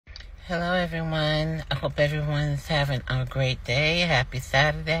Hello everyone. I hope everyone's having a great day. Happy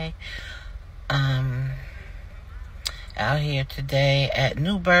Saturday. Out here today at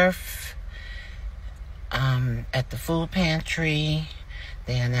New Birth, at the food pantry.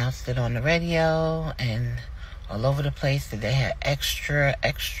 They announced it on the radio and all over the place that they had extra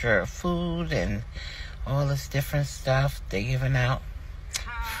food and all this different stuff they're giving out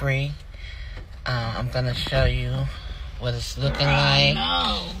free. I'm gonna show you what it's looking like.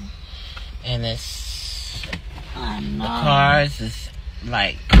 And it's the cars is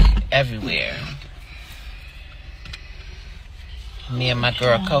like everywhere. Me and my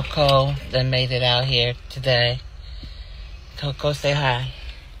girl Coco then made it out here today. Coco, say hi.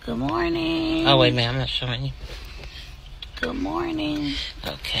 Good morning. Oh wait, man, I'm not showing you. Good morning.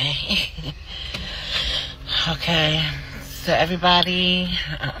 Okay. Okay. So everybody,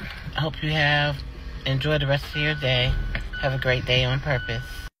 I hope you have enjoyed the rest of your day. Have a great day on purpose.